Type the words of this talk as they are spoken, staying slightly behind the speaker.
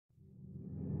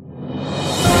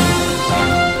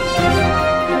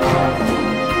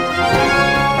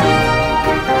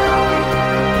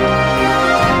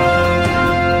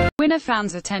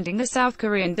fans attending the South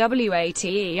Korean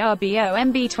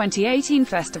WATERBOMB 2018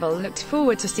 festival looked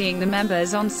forward to seeing the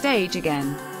members on stage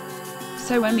again.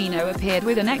 So when Mino appeared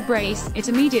with a neck brace, it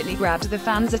immediately grabbed the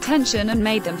fans' attention and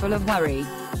made them full of worry.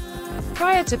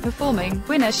 Prior to performing,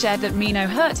 Winner shared that Mino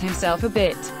hurt himself a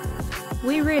bit.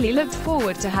 "We really looked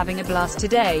forward to having a blast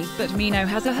today, but Mino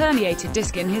has a herniated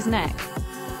disc in his neck.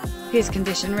 His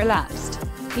condition relapsed.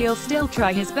 He'll still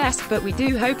try his best, but we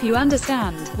do hope you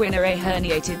understand." Winner: a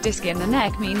herniated disc in the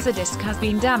neck means a disc has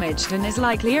been damaged and is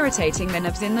likely irritating the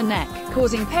nerves in the neck,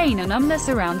 causing pain and numbness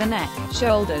around the neck,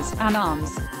 shoulders, and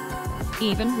arms.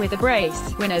 Even with a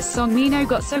brace, Winner's song Mino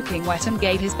got soaking wet and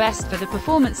gave his best for the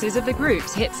performances of the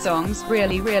group's hit songs,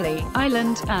 Really Really,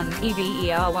 Island, and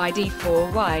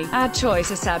EVERYD4Y. Ad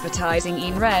choices advertising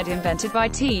in red invented by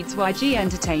Teeds YG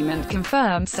Entertainment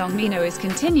confirmed song Mino is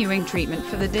continuing treatment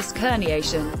for the disc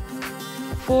herniation.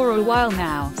 For a while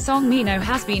now, song Mino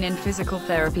has been in physical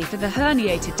therapy for the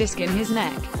herniated disc in his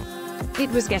neck. It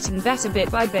was getting better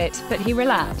bit by bit, but he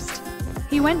relapsed.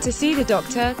 He went to see the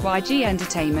doctor, YG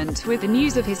Entertainment. With the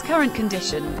news of his current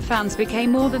condition, fans became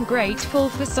more than grateful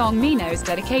for Song Mino's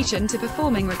dedication to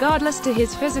performing regardless to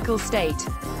his physical state.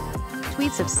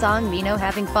 Tweets of Song Mino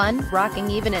having fun, rocking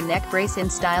even a neck brace in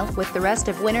style, with the rest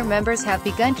of Winner members have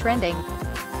begun trending.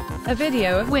 A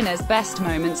video of Winner's best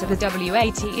moments of the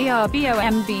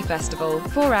WATERBOMB festival,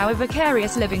 4-hour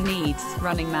Vicarious Living Needs,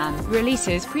 Running Man,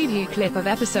 releases preview clip of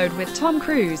episode with Tom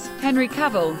Cruise, Henry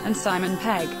Cavill, and Simon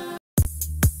Pegg.